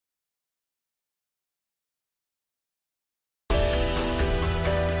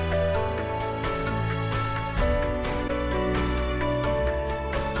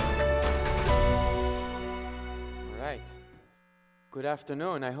Good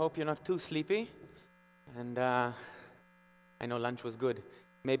afternoon. I hope you're not too sleepy. And I know lunch was good.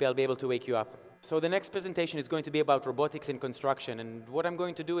 Maybe I'll be able to wake you up. So the next presentation is going to be about robotics in construction. And what I'm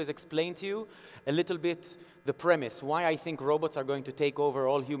going to do is explain to you a little bit the premise, why I think robots are going to take over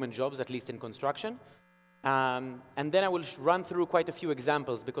all human jobs, at least in construction. And then I will run through quite a few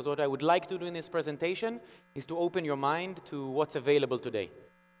examples, because what I would like to do in this presentation is to open your mind to what's available today,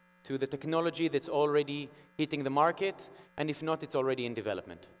 to the technology that's already hitting the market, and if not, it's already in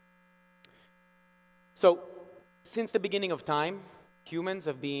development. So, since the beginning of time, humans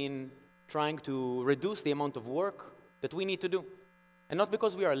have been trying to reduce the amount of work that we need to do. And not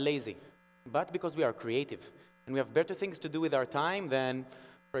because we are lazy, but because we are creative. And we have better things to do with our time than,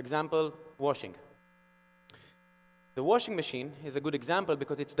 for example, washing. The washing machine is a good example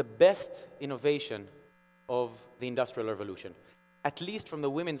because it's the best innovation of the Industrial Revolution. At least from the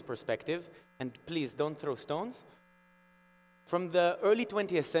women's perspective, and please don't throw stones. From the early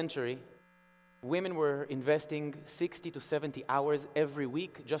 20th century, women were investing 60 to 70 hours every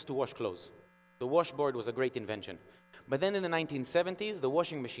week just to wash clothes. The washboard was a great invention. But then in the 1970s, the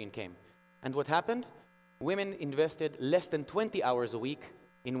washing machine came. And what happened? Women invested less than 20 hours a week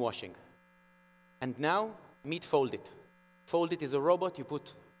in washing. And now, meet Foldit. Foldit is a robot. You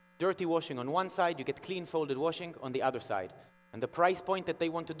put dirty washing on one side, you get clean folded washing on the other side. And the price point that they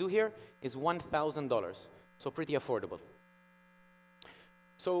want to do here is $1,000, so pretty affordable.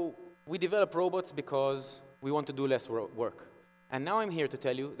 So we develop robots because we want to do less work. And now I'm here to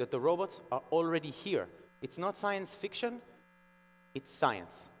tell you that the robots are already here. It's not science fiction, it's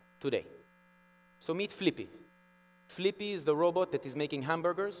science today. So meet Flippy. Flippy is the robot that is making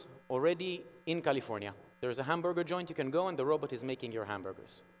hamburgers already in California. There's a hamburger joint you can go, and the robot is making your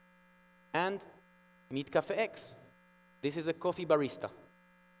hamburgers. And meet Cafe X. This is a coffee barista,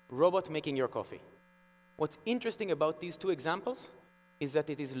 robot making your coffee. What's interesting about these two examples is that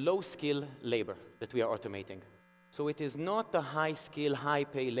it is low-skill labor that we are automating. So it is not the high-skill,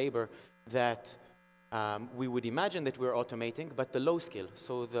 high-pay labor that we would imagine that we're automating, but the low-skill.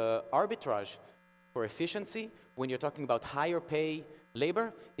 So the arbitrage for efficiency, when you're talking about higher-pay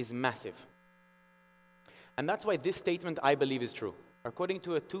labor, is massive. And that's why this statement, I believe, is true. According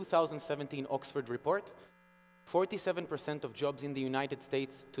to a 2017 Oxford report, 47% of jobs in the United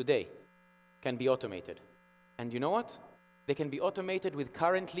States today can be automated. And you know what? They can be automated with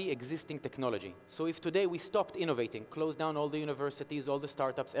currently existing technology. So if today we stopped innovating, closed down all the universities, all the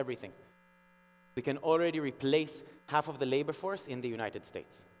startups, everything, we can already replace half of the labor force in the United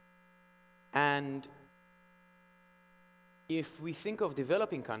States. And if we think of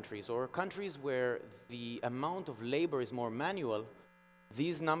developing countries or countries where the amount of labor is more manual,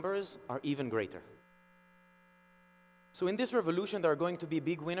 these numbers are even greater. So in this revolution, there are going to be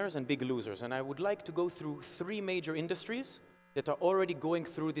big winners and big losers. And I would like to go through three major industries that are already going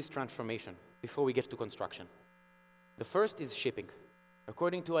through this transformation before we get to construction. The first is shipping.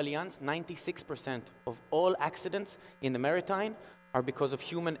 According to Allianz, 96% of all accidents in the maritime are because of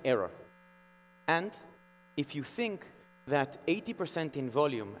human error. And if you think that 80% in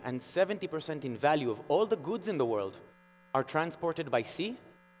volume and 70% in value of all the goods in the world are transported by sea,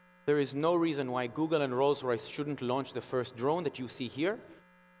 there is no reason why Google and Rolls-Royce shouldn't launch the first drone that you see here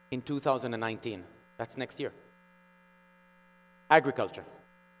in 2019. That's next year. Agriculture.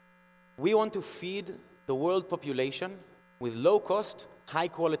 We want to feed the world population with low-cost,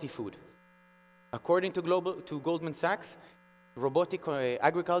 high-quality food. According to Goldman Sachs, robotic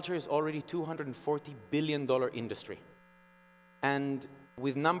agriculture is already $240 billion industry. And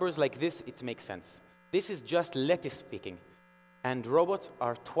with numbers like this, it makes sense. This is just lettuce picking. And robots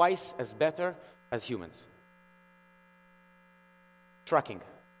are twice as better as humans. Trucking.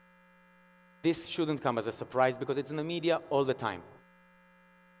 This shouldn't come as a surprise because it's in the media all the time.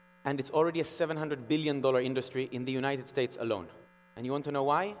 And it's already a $700 billion industry in the United States alone. And you want to know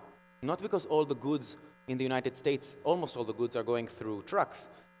why? Not because all the goods in the United States, almost all the goods are going through trucks,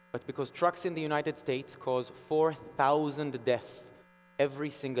 but because trucks in the United States cause 4,000 deaths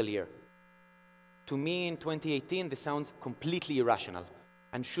every single year. To me, in 2018, this sounds completely irrational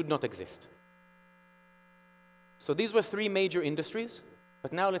and should not exist. So these were three major industries,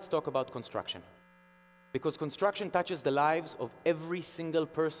 but now let's talk about construction. Because construction touches the lives of every single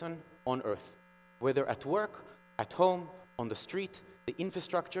person on Earth, whether at work, at home, on the street, the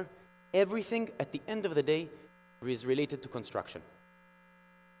infrastructure, everything at the end of the day is related to construction.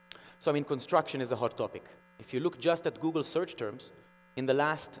 So I mean, construction is a hot topic. If you look just at Google search terms, in the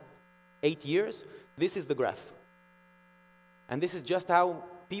last 8 years, this is the graph. And this is just how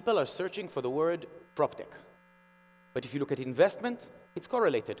people are searching for the word PropTech. But if you look at investment, it's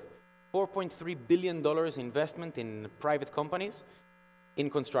correlated. $4.3 billion investment in private companies in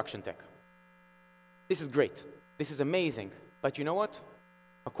construction tech. This is great. This is amazing. But you know what?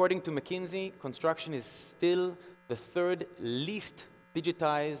 According to McKinsey, construction is still the third least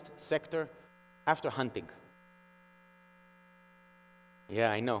digitized sector after hunting.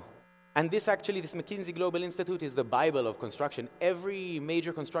 Yeah, I know. And this McKinsey Global Institute is the Bible of construction. Every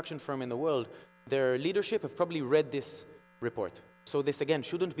major construction firm in the world, their leadership have probably read this report. So this, again,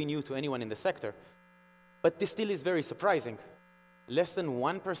 shouldn't be new to anyone in the sector. But this still is very surprising. Less than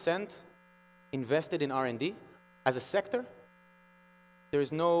 1% invested in R&D as a sector. There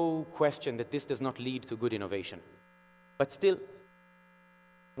is no question that this does not lead to good innovation. But still,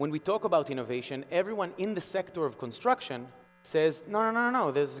 when we talk about innovation, everyone in the sector of construction says,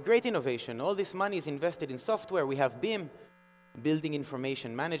 no, there's great innovation. All this money is invested in software. We have BIM, building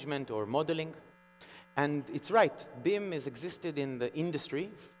information management or modeling. And it's right, BIM has existed in the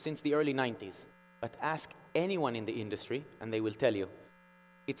industry since the early 90s. But ask anyone in the industry, and they will tell you,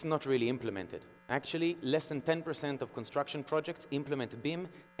 it's not really implemented. Actually, less than 10% of construction projects implement BIM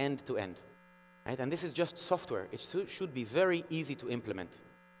end to end. Right? And this is just software. It should be very easy to implement.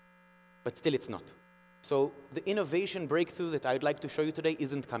 But still, it's not. So the innovation breakthrough that I'd like to show you today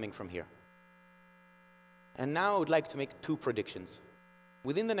isn't coming from here. And now I would like to make two predictions.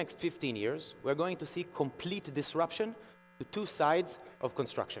 Within the next 15 years, we're going to see complete disruption to two sides of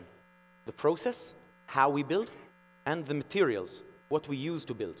construction. The process, how we build, and the materials, what we use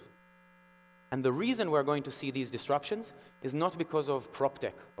to build. And the reason we're going to see these disruptions is not because of prop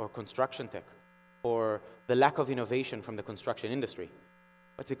tech or construction tech or the lack of innovation from the construction industry,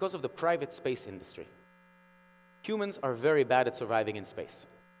 but because of the private space industry. Humans are very bad at surviving in space.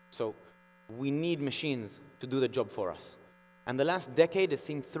 So we need machines to do the job for us. And the last decade has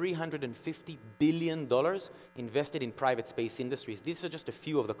seen $350 billion invested in private space industries. These are just a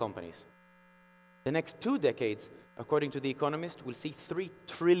few of the companies. The next 2 decades, according to The Economist, will see $3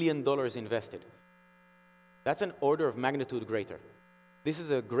 trillion invested. That's an order of magnitude greater. This is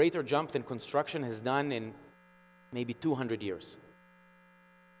a greater jump than construction has done in maybe 200 years.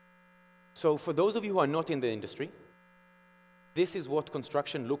 So for those of you who are not in the industry, this is what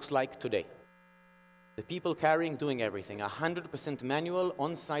construction looks like today. The people carrying, doing everything, 100% manual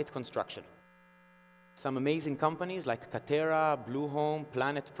on-site construction. Some amazing companies like Katera, Bluehome,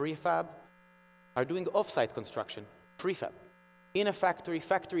 Planet Prefab are doing off-site construction, prefab, in a factory,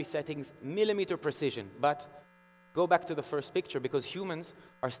 factory settings, millimeter precision. But go back to the first picture, because humans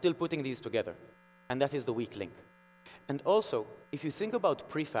are still putting these together, and that is the weak link. And also, if you think about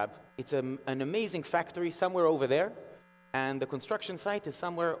prefab, it's an amazing factory somewhere over there, and the construction site is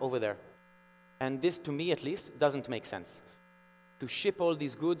somewhere over there. And this, to me at least, doesn't make sense, to ship all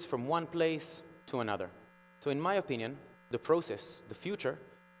these goods from one place to another. So in my opinion, the process, the future,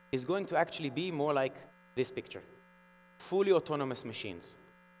 is going to actually be more like this picture. Fully autonomous machines.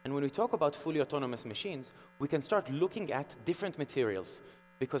 And when we talk about fully autonomous machines, we can start looking at different materials,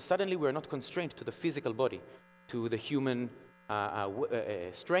 because suddenly we're not constrained to the physical body, to the human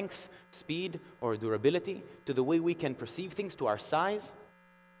strength, speed, or durability, to the way we can perceive things, to our size,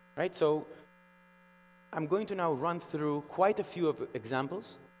 right? So I'm going to now run through quite a few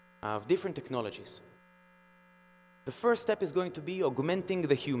examples of different technologies. The first step is going to be augmenting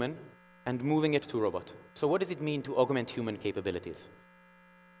the human and moving it to robot. So what does it mean to augment human capabilities?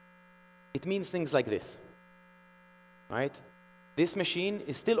 It means things like this, right? This machine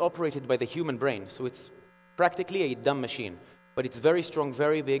is still operated by the human brain, so it's practically a dumb machine, but it's very strong,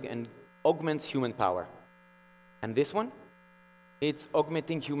 very big, and augments human power. And this one, it's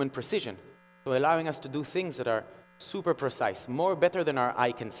augmenting human precision, so allowing us to do things that are super precise, better than our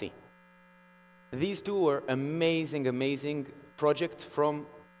eye can see. These two are amazing, amazing projects for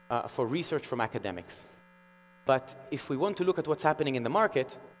research from academics. But if we want to look at what's happening in the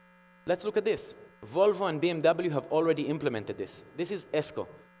market, let's look at this. Volvo and BMW have already implemented this. This is ESCO.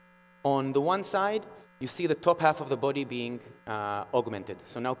 On the one side, you see the top half of the body being augmented.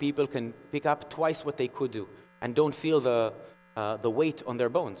 So now people can pick up twice what they could do and don't feel the weight on their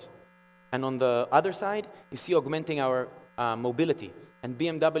bones. And on the other side, you see augmenting our mobility. And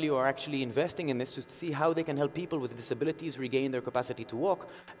BMW are actually investing in this to see how they can help people with disabilities regain their capacity to walk,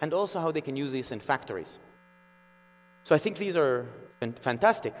 and also how they can use this in factories. So I think these are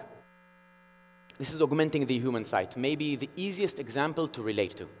fantastic. This is augmenting the human side, maybe the easiest example to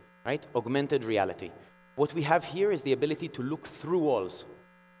relate to, right? Augmented reality. What we have here is the ability to look through walls.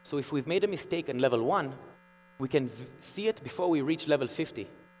 So if we've made a mistake in level 1, we can see it before we reach level 50.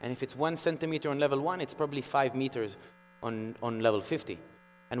 And if it's 1 centimeter on level 1, it's probably 5 meters on level 50.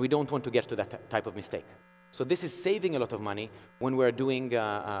 And we don't want to get to that type of mistake. So this is saving a lot of money when we're doing,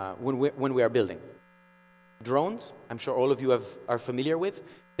 when we are building. Drones, I'm sure all of you are familiar with,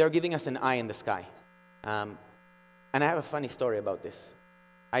 they're giving us an eye in the sky. And I have a funny story about this.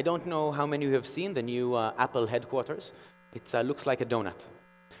 I don't know how many of you have seen the new Apple headquarters. It looks like a donut.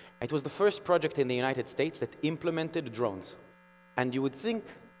 It was the first project in the United States that implemented drones. And you would think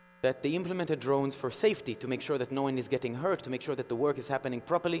that they implemented drones for safety, to make sure that no one is getting hurt, to make sure that the work is happening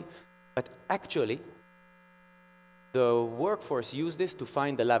properly. But actually, the workforce used this to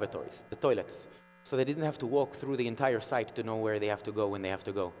find the lavatories, the toilets. So they didn't have to walk through the entire site to know where they have to go when they have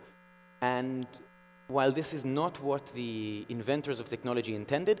to go. And while this is not what the inventors of technology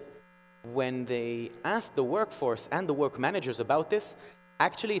intended, when they asked the workforce and the work managers about this,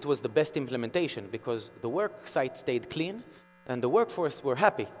 actually it was the best implementation, because the work site stayed clean and the workforce were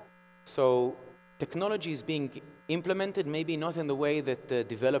happy. So technology is being implemented, maybe not in the way that the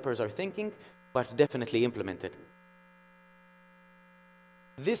developers are thinking, but definitely implemented.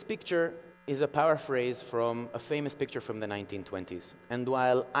 This picture is a paraphrase from a famous picture from the 1920s. And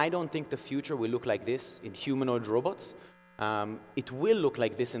while I don't think the future will look like this in humanoid robots, it will look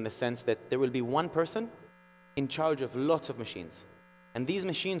like this in the sense that there will be one person in charge of lots of machines. And these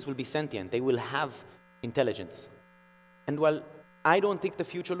machines will be sentient. They will have intelligence. And while I don't think the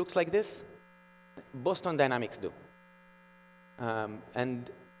future looks like this, Boston Dynamics do. And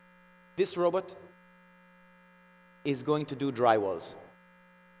this robot is going to do drywalls.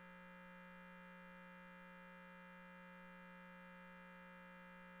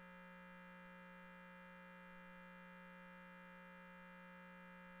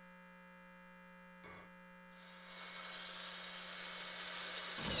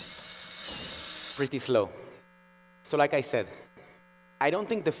 Pretty slow. So like I said, I don't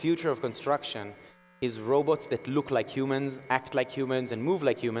think the future of construction is robots that look like humans, act like humans, and move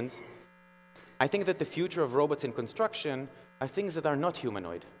like humans. I think that the future of robots in construction are things that are not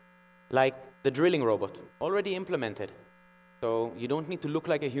humanoid, like the drilling robot, already implemented. So you don't need to look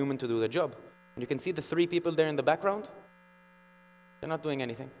like a human to do the job. And you can see the 3 people there in the background. They're not doing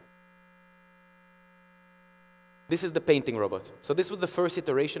anything. This is the painting robot. So this was the first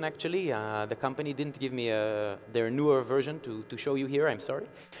iteration, actually. The company didn't give me their newer version to show you here, I'm sorry.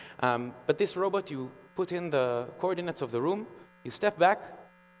 But this robot, you put in the coordinates of the room, you step back,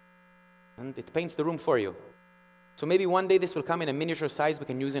 and it paints the room for you. So maybe one day this will come in a miniature size we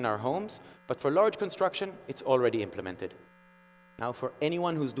can use in our homes, but for large construction, it's already implemented. Now, for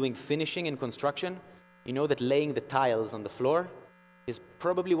anyone who's doing finishing in construction, you know that laying the tiles on the floor is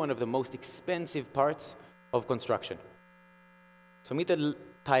probably one of the most expensive parts of construction. So meet a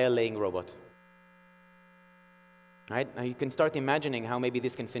tile laying robot. Right? Now you can start imagining how maybe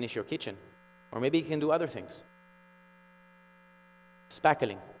this can finish your kitchen, or maybe it can do other things.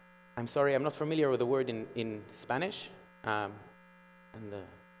 Spackling. I'm sorry, I'm not familiar with the word in Spanish. But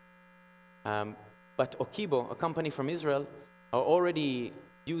Okibo, a company from Israel, are already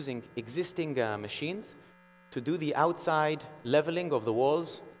using existing machines to do the outside leveling of the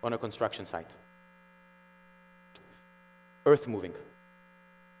walls on a construction site. Earth moving.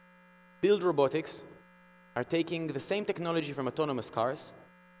 Build Robotics are taking the same technology from autonomous cars,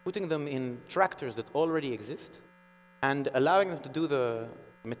 putting them in tractors that already exist, and allowing them to do the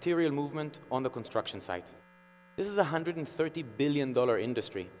material movement on the construction site. This is a $130 billion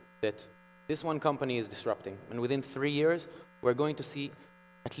industry that this one company is disrupting. And within 3 years, we're going to see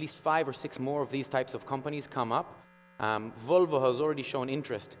at least 5 or 6 more of these types of companies come up. Volvo has already shown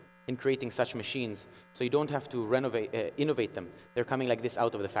interest in creating such machines, so you don't have to innovate them. They're coming like this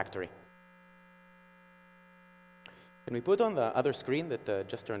out of the factory. Can we put on the other screen that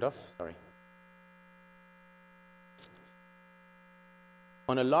just turned off? Sorry.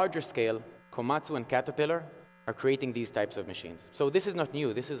 On a larger scale, Komatsu and Caterpillar are creating these types of machines. So this is not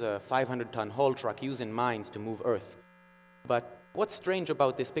new. This is a 500-ton haul truck used in mines to move earth. But what's strange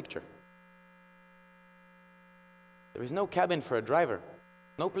about this picture? There is no cabin for a driver.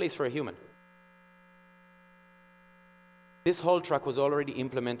 No place for a human. This haul truck was already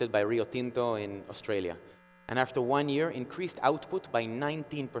implemented by Rio Tinto in Australia, and after 1 year, increased output by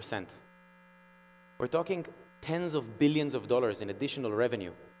 19%. We're talking tens of billions of dollars in additional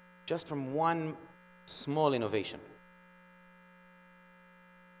revenue, just from one small innovation.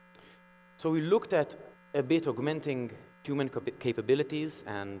 So we looked at a bit augmenting human capabilities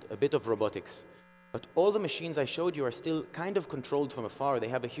and a bit of robotics. But all the machines I showed you are still kind of controlled from afar. They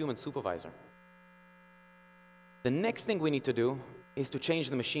have a human supervisor. The next thing we need to do is to change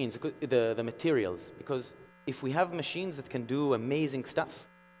the machines, the materials, because if we have machines that can do amazing stuff,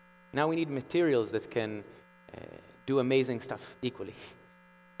 now we need materials that can do amazing stuff equally.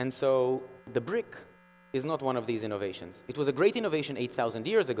 And so the brick is not one of these innovations. It was a great innovation 8,000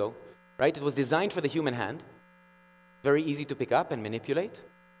 years ago, right? It was designed for the human hand, very easy to pick up and manipulate.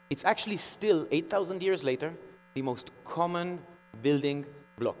 It's actually still, 8,000 years later, the most common building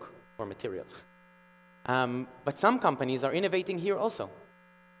block or material. But some companies are innovating here also.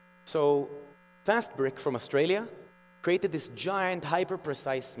 So Fast Brick from Australia created this giant,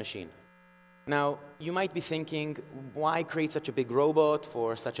 hyper-precise machine. Now, you might be thinking, why create such a big robot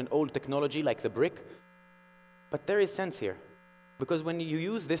for such an old technology like the brick? But there is sense here. Because when you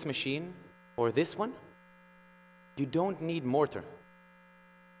use this machine, or this one, you don't need mortar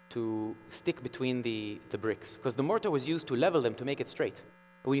to stick between the bricks. Because the mortar was used to level them to make it straight.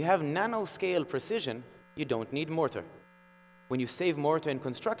 When you have nanoscale precision, you don't need mortar. When you save mortar in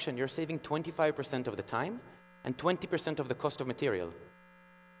construction, you're saving 25% of the time and 20% of the cost of material.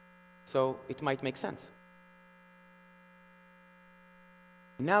 So it might make sense.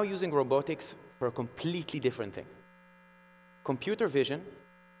 Now using robotics for a completely different thing. Computer vision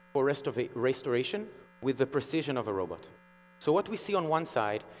for restoration with the precision of a robot. So what we see on one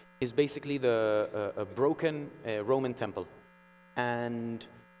side is basically a broken Roman temple. And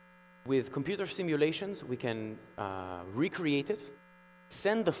with computer simulations, we can recreate it,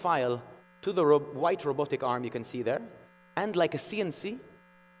 send the file to the white robotic arm you can see there, and like a CNC,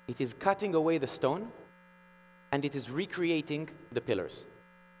 it is cutting away the stone, and it is recreating the pillars.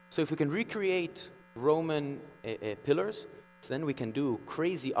 So if we can recreate Roman pillars, then we can do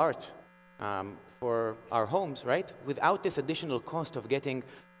crazy art for our homes, right? Without this additional cost of getting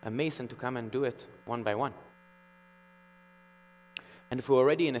a mason to come and do it one by one. And if we're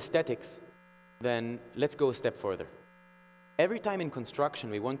already in aesthetics, then let's go a step further. Every time in construction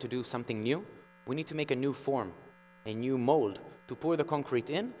we want to do something new, we need to make a new form, a new mold, to pour the concrete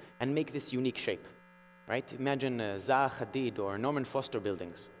in and make this unique shape, right? Imagine Zaha Hadid or Norman Foster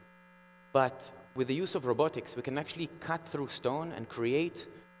buildings. But with the use of robotics, we can actually cut through stone and create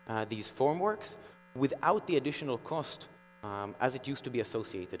these formworks without the additional cost as it used to be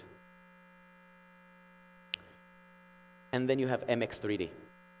associated. And then you have MX3D.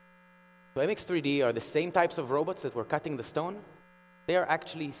 So MX3D are the same types of robots that were cutting the stone. They are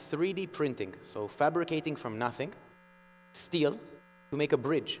actually 3D printing, so fabricating from nothing, steel, to make a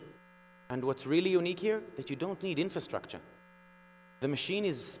bridge. And what's really unique here, that you don't need infrastructure. The machine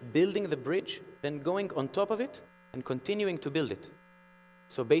is building the bridge, then going on top of it and continuing to build it.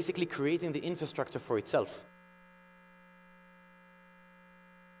 So basically creating the infrastructure for itself.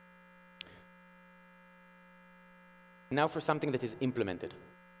 Now for something that is implemented,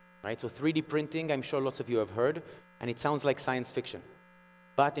 right? So 3D printing, I'm sure lots of you have heard, and it sounds like science fiction.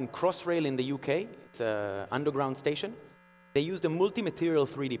 But in Crossrail in the UK, it's an underground station, they used a multi-material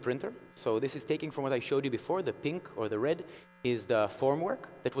 3D printer. So this is taking from what I showed you before, the pink or the red is the formwork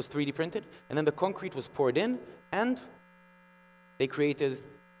that was 3D printed, and then the concrete was poured in, and they created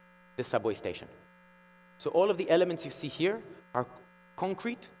the subway station. So all of the elements you see here are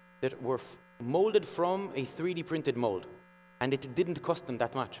concrete that were molded from a 3D printed mold, and it didn't cost them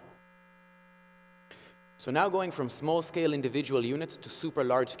that much. So now going from small-scale individual units to super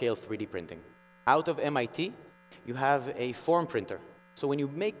large-scale 3D printing. Out of MIT, you have a form printer. So when you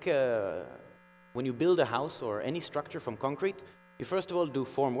build a house or any structure from concrete, you first of all do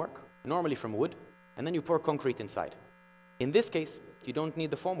formwork, normally from wood, and then you pour concrete inside. In this case, you don't need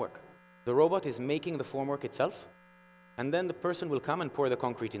the formwork. The robot is making the formwork itself, and then the person will come and pour the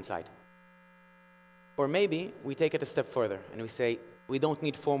concrete inside. Or maybe we take it a step further and we say, we don't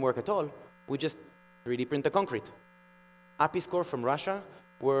need formwork at all, we just 3D print the concrete. Apiscore from Russia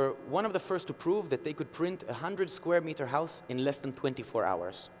were one of the first to prove that they could print a 100 square meter house in less than 24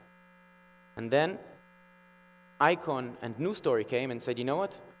 hours. And then Icon and New Story came and said, you know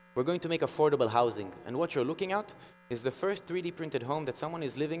what? We're going to make affordable housing. And what you're looking at is the first 3D printed home that someone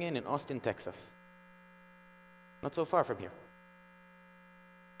is living in Austin, Texas. Not so far from here.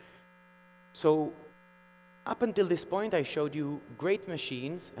 So up until this point, I showed you great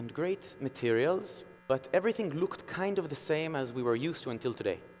machines and great materials, but everything looked kind of the same as we were used to until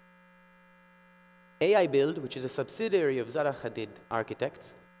today. AI Build, which is a subsidiary of Zaha Hadid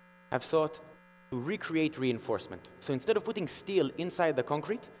architects, have sought to recreate reinforcement. So instead of putting steel inside the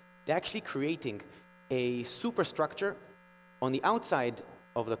concrete, they're actually creating a superstructure on the outside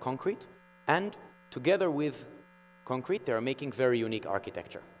of the concrete, and together with concrete, they are making very unique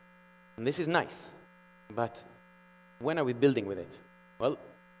architecture. And this is nice. But when are we building with it? Well,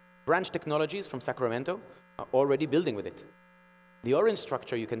 Branch Technologies from Sacramento are already building with it. The orange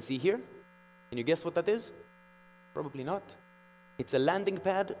structure you can see here, can you guess what that is? Probably not. It's a landing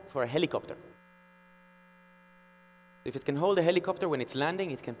pad for a helicopter. If it can hold a helicopter when it's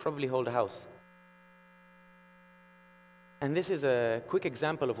landing, it can probably hold a house. And this is a quick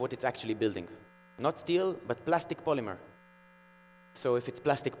example of what it's actually building. Not steel, but plastic polymer. So if it's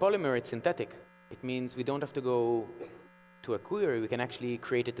plastic polymer, it's synthetic. It means we don't have to go to a quarry. We can actually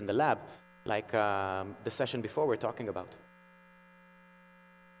create it in the lab, like the session before we're talking about.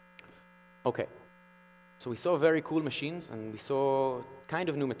 Okay, so we saw very cool machines, and we saw kind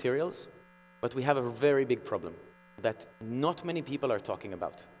of new materials, but we have a very big problem that not many people are talking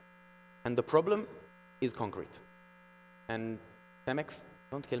about. And the problem is concrete. And Temex,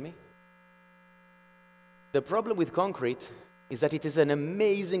 don't kill me. The problem with concrete is that it is an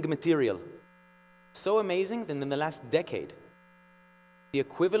amazing material. So amazing that in the last decade, the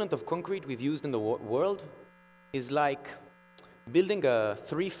equivalent of concrete we've used in the world is like building a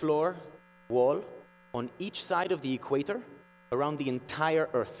 3-floor wall on each side of the equator around the entire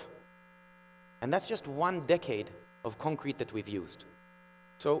Earth. And that's just 1 decade of concrete that we've used.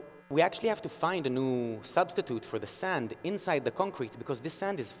 So we actually have to find a new substitute for the sand inside the concrete because this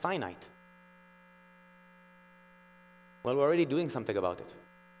sand is finite. Well, we're already doing something about it.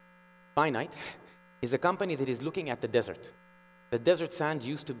 Finite is a company that is looking at the desert. The desert sand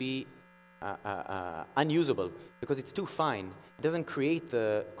used to be unusable because it's too fine. It doesn't create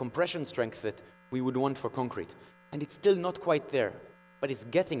the compression strength that we would want for concrete. And it's still not quite there, but it's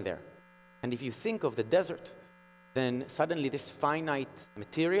getting there. And if you think of the desert, then suddenly this finite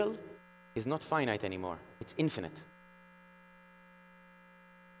material is not finite anymore. It's infinite.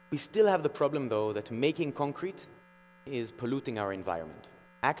 We still have the problem, though, that making concrete is polluting our environment.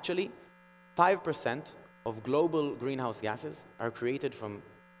 Actually, 5% of global greenhouse gases are created from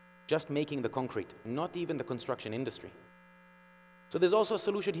just making the concrete, not even the construction industry. So there's also a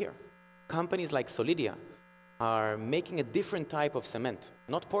solution here. Companies like Solidia are making a different type of cement,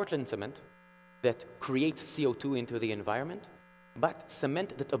 not Portland cement, that creates CO2 into the environment, but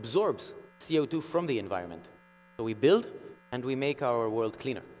cement that absorbs CO2 from the environment. So we build and we make our world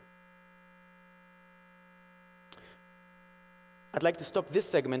cleaner. I'd like to stop this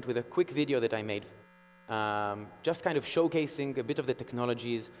segment with a quick video that I made, just kind of showcasing a bit of the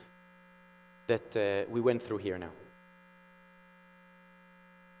technologies that we went through here now.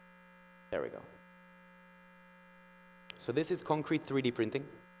 There we go. So this is concrete 3D printing.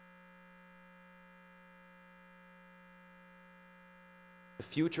 The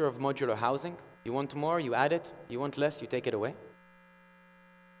future of modular housing. You want more, you add it. You want less, you take it away.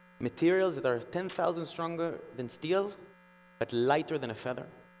 Materials that are 10,000 stronger than steel, but lighter than a feather.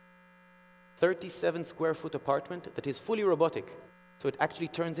 37 square foot apartment that is fully robotic, so it actually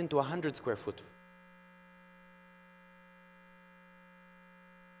turns into 100 square foot.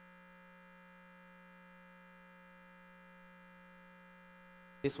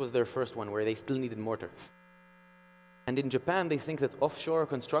 This was their first one, where they still needed mortar. And in Japan, they think that offshore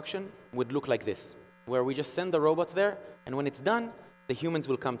construction would look like this, where we just send the robots there, and when it's done, the humans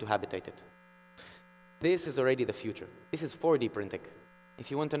will come to habitate it. This is already the future. This is 4D printing. If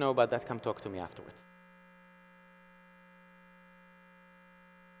you want to know about that, come talk to me afterwards.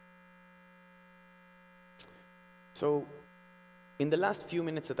 So, in the last few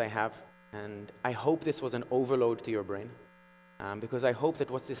minutes that I have, and I hope this was an overload to your brain, because I hope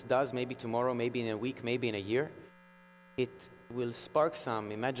that what this does, maybe tomorrow, maybe in a week, maybe in a year, it will spark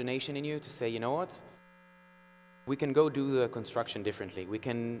some imagination in you to say, you know what? We can go do the construction differently. We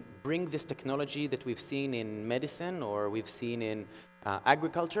can bring this technology that we've seen in medicine or we've seen in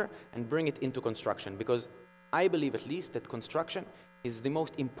agriculture and bring it into construction, because I believe at least that construction is the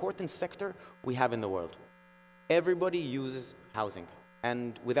most important sector we have in the world. Everybody uses housing,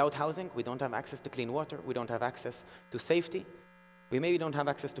 and without housing, we don't have access to clean water, we don't have access to safety, we maybe don't have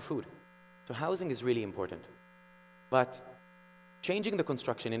access to food. So housing is really important. But changing the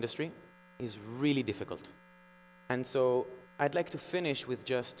construction industry is really difficult. And so I'd like to finish with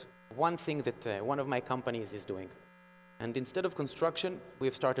just one thing that one of my companies is doing. And instead of construction,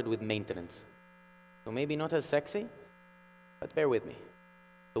 we've started with maintenance. So maybe not as sexy, but bear with me.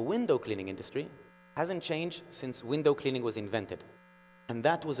 The window cleaning industry hasn't changed since window cleaning was invented. And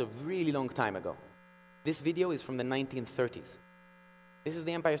that was a really long time ago. This video is from the 1930s. This is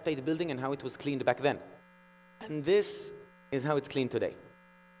the Empire State Building and how it was cleaned back then. And this is how it's cleaned today.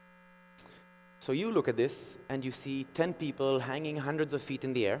 So you look at this, and you see 10 people hanging hundreds of feet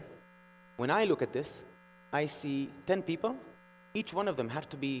in the air. When I look at this, I see 10 people. Each one of them had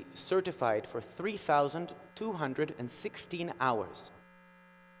to be certified for 3,216 hours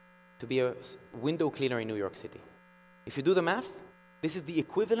to be a window cleaner in New York City. If you do the math, this is the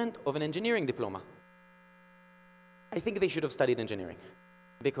equivalent of an engineering diploma. I think they should have studied engineering,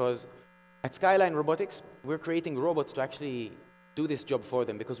 because at Skyline Robotics, we're creating robots to actually do this job for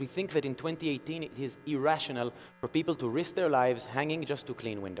them, because we think that in 2018 it is irrational for people to risk their lives hanging just to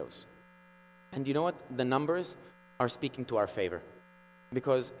clean windows. And you know what? The numbers are speaking to our favor.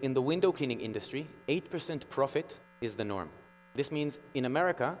 Because in the window cleaning industry, 8% profit is the norm. This means in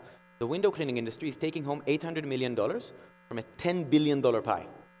America, the window cleaning industry is taking home $800 million from a $10 billion pie.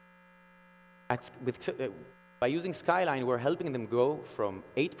 By using Skyline, we're helping them go from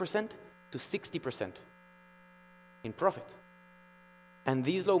 8% to 60% in profit. And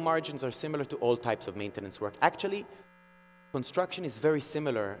these low margins are similar to all types of maintenance work. Actually, construction is very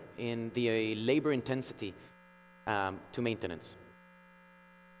similar in the labor intensity to maintenance.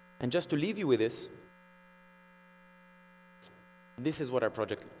 And just to leave you with this is what our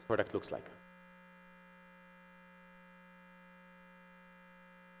product looks like.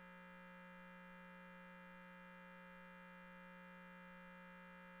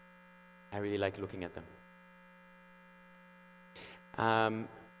 I really like looking at them.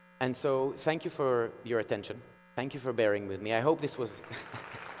 And so thank you for your attention. Thank you for bearing with me. I hope this was...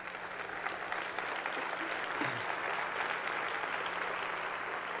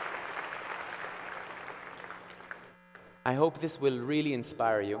 I hope this will really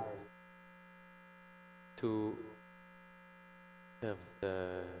inspire you to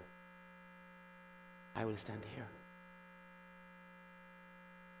I will stand here.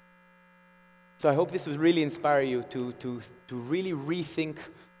 So I hope this will really inspire you to really rethink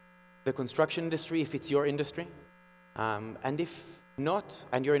the construction industry if it's your industry. And if not,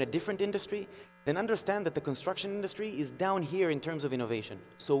 and you're in a different industry, then understand that the construction industry is down here in terms of innovation.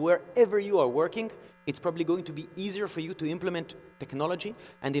 So wherever you are working, it's probably going to be easier for you to implement technology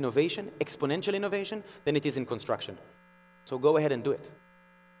and innovation, exponential innovation, than it is in construction. So go ahead and do it.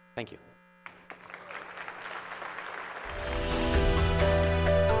 Thank you.